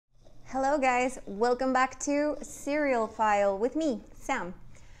Hello guys, welcome back to Cerealphile with me, Sam.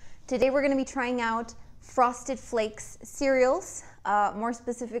 Today we're going to be trying out Frosted Flakes cereals, more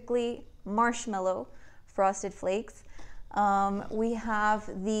specifically Marshmallow Frosted Flakes. We have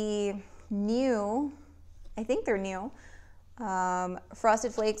the new, I think they're new,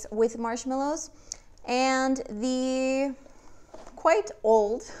 Frosted Flakes with marshmallows, and the quite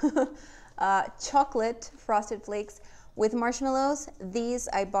old chocolate Frosted Flakes with marshmallows. These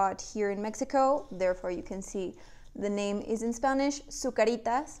I bought here in Mexico, therefore you can see the name is in Spanish,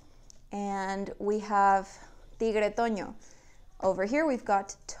 Zucaritas. And we have Tigre Toño. Over here we've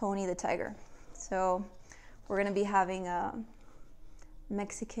got Tony the Tiger. So we're gonna be having a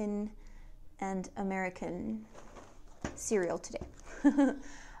Mexican and American cereal today.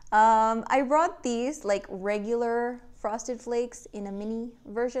 I brought these like regular Frosted Flakes in a mini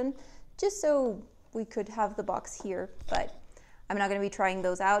version, just so we could have the box here, but I'm not gonna be trying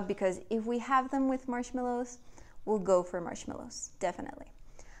those out because if we have them with marshmallows, we'll go for marshmallows, definitely.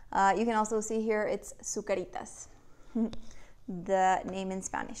 You can also see here it's Zucaritas, the name in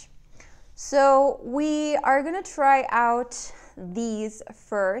Spanish. So we are gonna try out these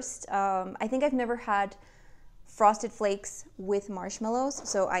first. I think I've never had Frosted Flakes with marshmallows,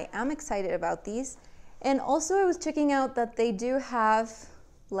 so I am excited about these. And also I was checking out that they do have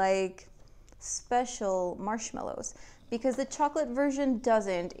like special marshmallows, because the chocolate version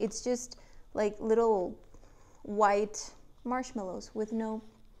doesn't. It's just like little white marshmallows with no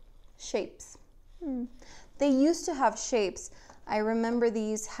shapes. They used to have shapes. I remember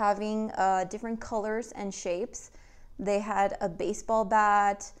these having different colors and shapes. They had a baseball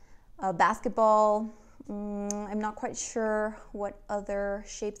bat, a basketball. I'm not quite sure what other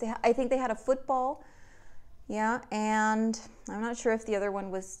shapes they had. I think they had a football. Yeah, and I'm not sure if the other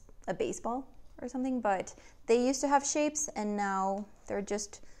one was a baseball or something, but they used to have shapes and now they're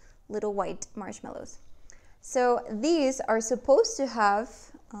just little white marshmallows. So these are supposed to have,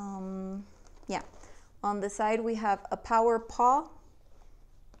 yeah, on the side we have a power paw,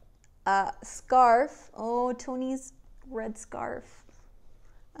 a scarf, oh, Tony's red scarf,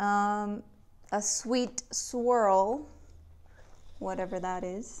 a sweet swirl, whatever that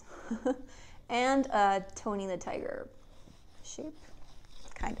is, and a Tony the Tiger shape,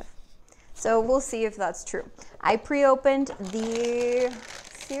 kind of. So we'll see if that's true. I pre-opened the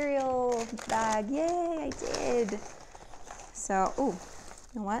cereal bag. Yay, I did. So, oh,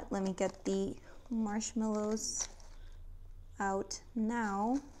 you know what? Let me get the marshmallows out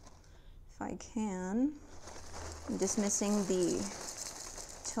now, if I can. I'm just missing the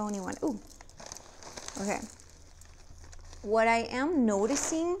Tony one. Ooh, okay. What I am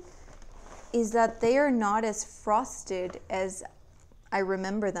noticing is that they are not as frosted as I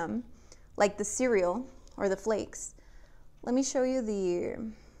remember them, like the cereal or the flakes. Let me show you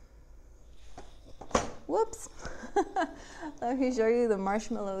the, whoops. Let me show you the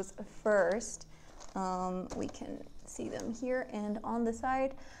marshmallows first. We can see them here and on the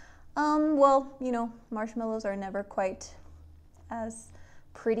side. Well, you know, marshmallows are never quite as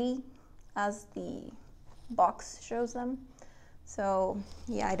pretty as the box shows them. So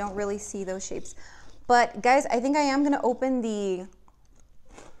yeah, I don't really see those shapes. But guys, I think I am gonna open the,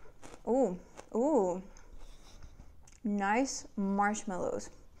 ooh, nice marshmallows.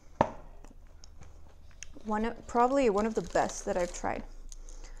 Probably one of the best that I've tried.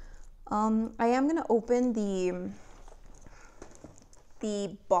 I am gonna open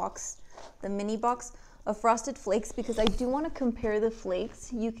the box, the mini box of Frosted Flakes, because I do want to compare the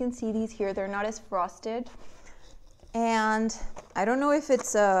flakes. You can see these here, they're not as frosted. And I don't know if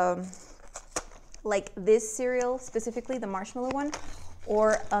it's like this cereal, specifically the marshmallow one,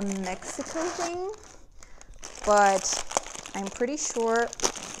 or a Mexico thing, but I'm pretty sure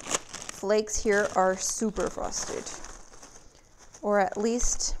flakes here are super frosted, or at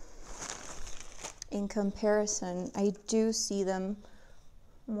least in comparison, I do see them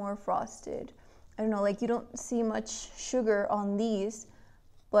more frosted. I don't know, like you don't see much sugar on these,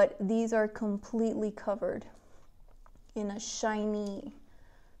 but these are completely covered in a shiny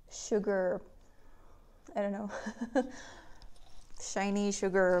sugar, I don't know, shiny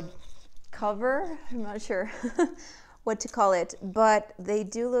sugar cover. I'm not sure what to call it, but they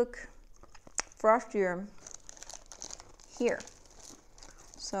do look frostier here.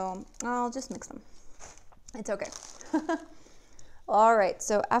 So I'll just mix them. It's okay. All right,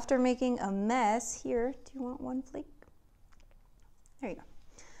 so after making a mess here, do you want one flake? There you go.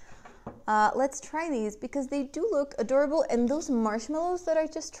 Let's try these because they do look adorable, and those marshmallows that I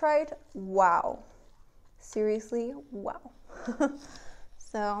just tried, wow. Seriously, wow.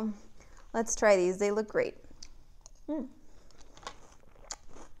 So let's try these. They look great.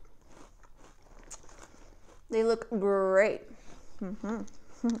 They look great.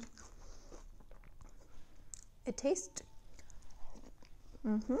 It tastes.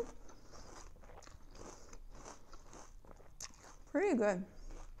 Pretty good.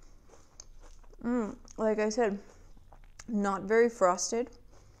 Like I said, not very frosted,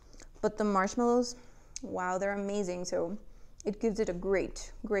 but the marshmallows, wow, they're amazing. So it gives it a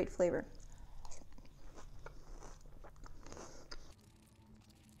great, great flavor.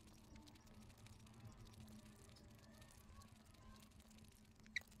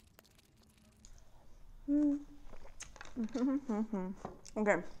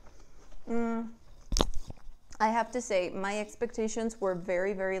 Okay. I have to say, my expectations were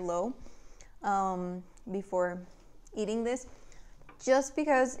very, very low before eating this, just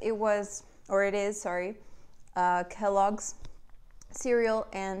because it was, or it is, sorry, Kellogg's cereal,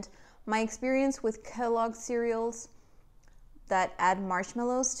 and my experience with Kellogg's cereals that add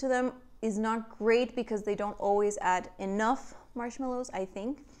marshmallows to them is not great because they don't always add enough marshmallows, I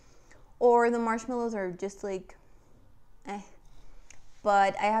think, or the marshmallows are just like, eh.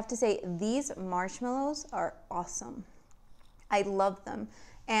 But I have to say, these marshmallows are awesome. I love them.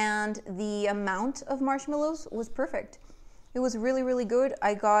 And the amount of marshmallows was perfect. It was really, really good.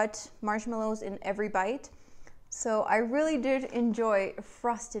 I got marshmallows in every bite. So I really did enjoy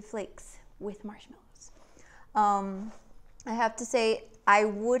Frosted Flakes with marshmallows. I have to say, I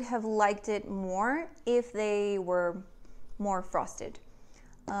would have liked it more if they were more frosted.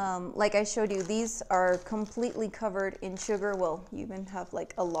 Like I showed you, these are completely covered in sugar. Well, you even have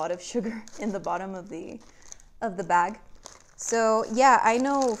like a lot of sugar in the bottom of the bag. So yeah, I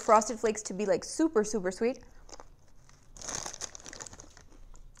know Frosted Flakes to be like super, super sweet.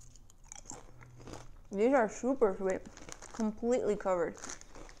 These are super sweet, completely covered,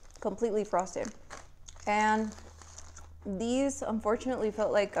 completely frosted. And these unfortunately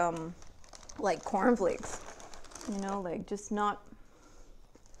felt like cornflakes, you know, like just not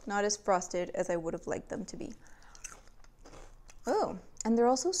as frosted as I would have liked them to be. Oh, and they're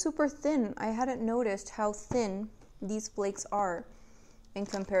also super thin. I hadn't noticed how thin these flakes are in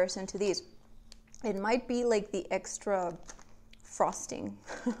comparison to these. It might be like the extra frosting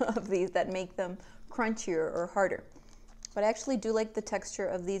of these that make them crunchier or harder. But I actually do like the texture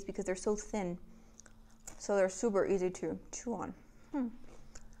of these because they're so thin. So they're super easy to chew on.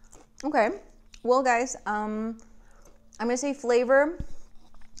 Okay, well guys, I'm gonna say flavor.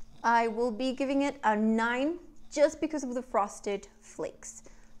 I will be giving it a 9 just because of the Frosted Flakes.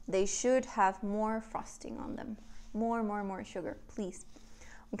 They should have more frosting on them. More sugar, please.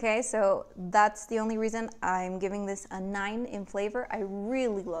 Okay, so that's the only reason I'm giving this a 9 in flavor. I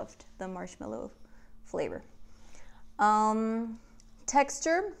really loved the marshmallow flavor.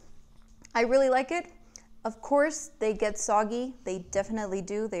 Texture, I really like it. Of course, they get soggy. They definitely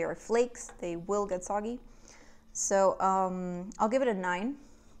do. They are flakes. They will get soggy. So I'll give it a 9.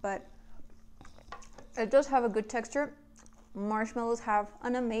 But it does have a good texture. Marshmallows have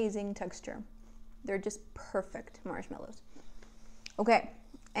an amazing texture. They're just perfect marshmallows. Okay,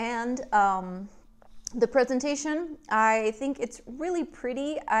 and the presentation, I think it's really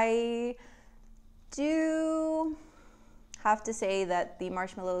pretty. I do have to say that the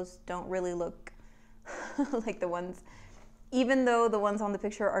marshmallows don't really look like the ones, even though the ones on the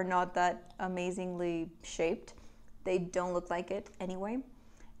picture are not that amazingly shaped, they don't look like it anyway.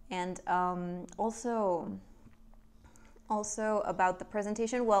 And also about the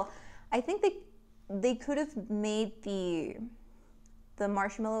presentation, well, I think they could have made the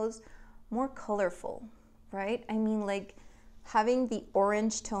marshmallows more colorful, right? I mean, like having the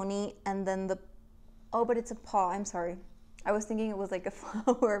orange Tony and then oh, but it's a paw. I'm sorry. I was thinking it was like a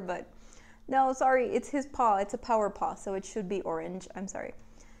flower, but no, sorry, it's his paw. It's a power paw, so it should be orange. I'm sorry.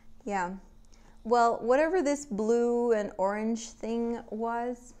 Yeah. Well, whatever this blue and orange thing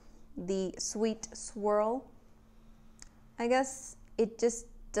was, the sweet swirl, I guess it just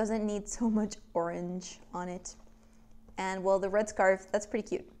doesn't need so much orange on it. And well, the red scarf, that's pretty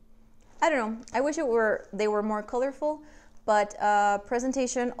cute. I don't know, I wish they were more colorful, but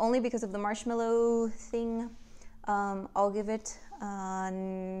presentation, only because of the marshmallow thing, I'll give it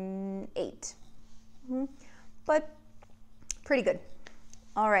an 8. But pretty good.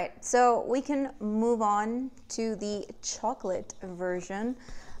 All right, so we can move on to the chocolate version.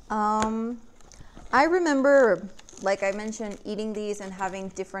 I remember, like I mentioned, eating these and having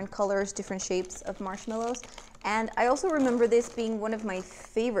different colors, different shapes of marshmallows. And I also remember this being one of my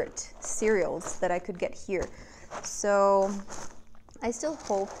favorite cereals that I could get here. So I still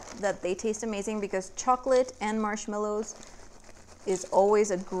hope that they taste amazing because chocolate and marshmallows is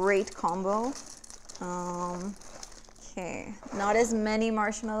always a great combo. Okay, not as many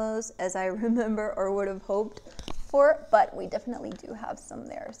marshmallows as I remember or would have hoped for, but we definitely do have some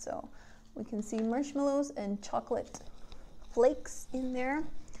there. So we can see marshmallows and chocolate flakes in there.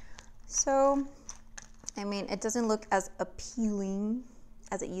 So, I mean, it doesn't look as appealing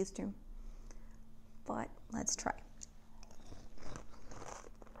as it used to, but let's try.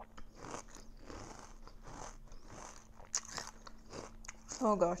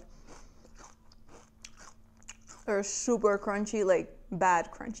 Oh gosh. They're super crunchy, like bad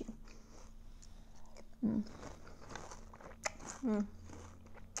crunchy.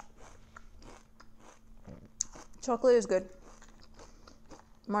 Chocolate is good.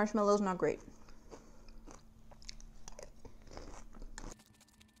 Marshmallow's not great.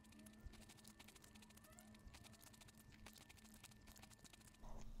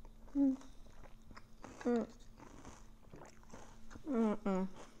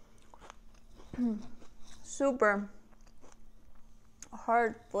 Super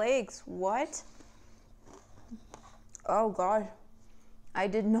hard flakes. What? Oh God, I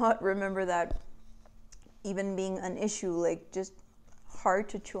did not remember that even being an issue, like just hard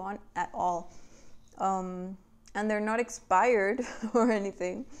to chew on at all. And they're not expired or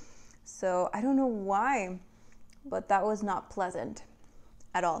anything, so I don't know why, but that was not pleasant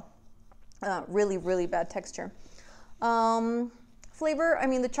at all. Really, really bad texture. Flavor, I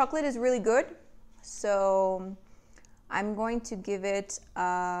mean, the chocolate is really good, so I'm going to give it,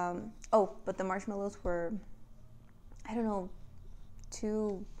 oh, but the marshmallows were, I don't know,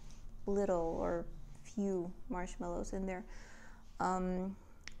 too little or few marshmallows in there. I'm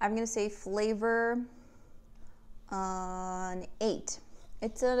gonna say flavor, an 8.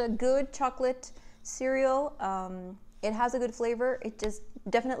 It's a good chocolate cereal. It has a good flavor. It just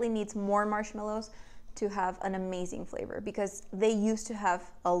definitely needs more marshmallows to have an amazing flavor, because they used to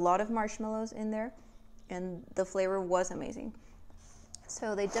have a lot of marshmallows in there and the flavor was amazing.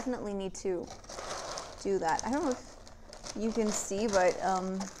 So they definitely need to do that. I don't know if you can see, but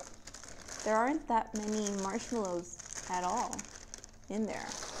there aren't that many marshmallows at all in there.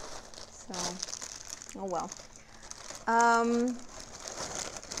 So, oh well.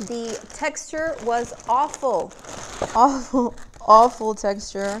 The texture was awful. Awful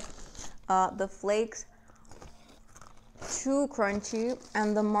texture. The flakes, too crunchy,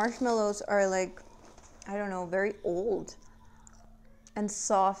 and the marshmallows are like, I don't know, very old and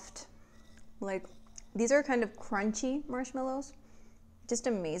soft. Like, these are kind of crunchy marshmallows, just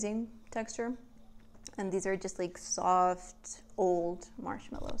amazing texture. And these are just like soft, old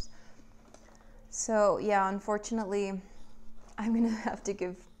marshmallows. So yeah, unfortunately, I'm gonna have to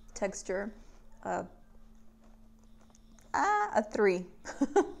give texture a 3.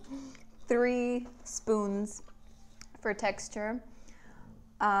 3 spoons for texture.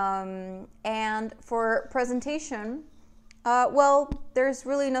 And for presentation, well, there's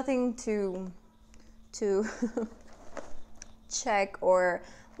really nothing to check, or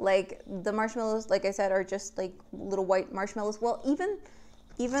like the marshmallows, like I said, are just like little white marshmallows. Well, even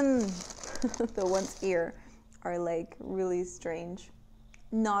the ones here are like really strange,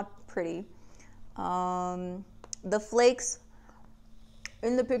 not pretty. The flakes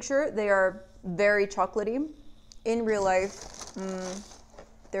in the picture, they are very chocolatey. In real life,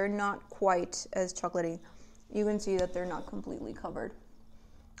 they're not quite as chocolatey. You can see that they're not completely covered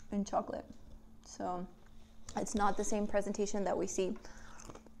in chocolate. So it's not the same presentation that we see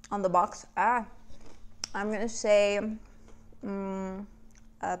on the box. I'm gonna say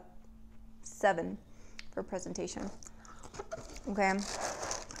a 7 for presentation. Okay,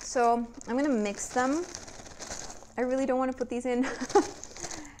 so I'm gonna mix them. I really don't want to put these in.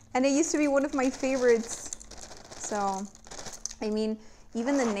 And it used to be one of my favorites. So, I mean,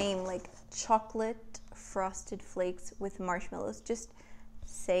 even the name, like chocolate frosted flakes with marshmallows, just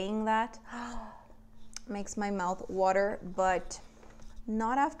saying that makes my mouth water, but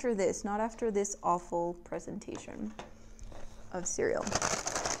not after this awful presentation of cereal.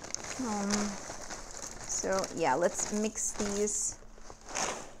 So yeah, let's mix these.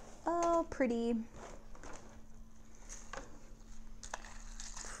 Oh, pretty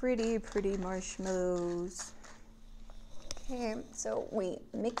marshmallows. Okay, so we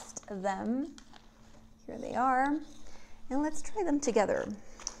mixed them. Here they are. And let's try them together.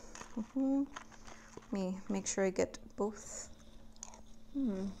 Let me make sure I get both.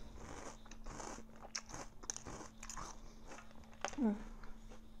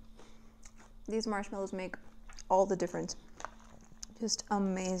 These marshmallows make all the difference. Just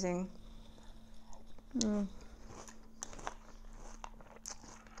amazing.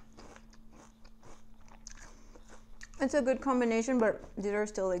 It's a good combination, but these are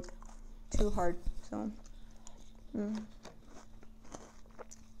still like too hard. So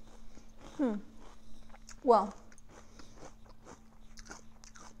Well,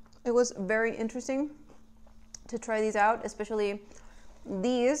 it was very interesting to try these out, especially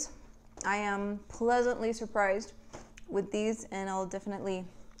these. I am pleasantly surprised with these, and I'll definitely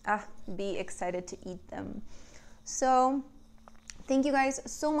be excited to eat them. So thank you guys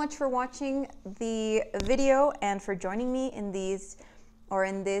so much for watching the video and for joining me in this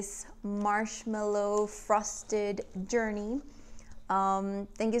marshmallow frosted journey.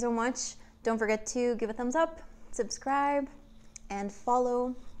 Thank you so much. Don't forget to give a thumbs up, subscribe, and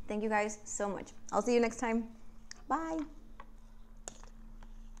follow. Thank you guys so much. I'll see you next time. Bye.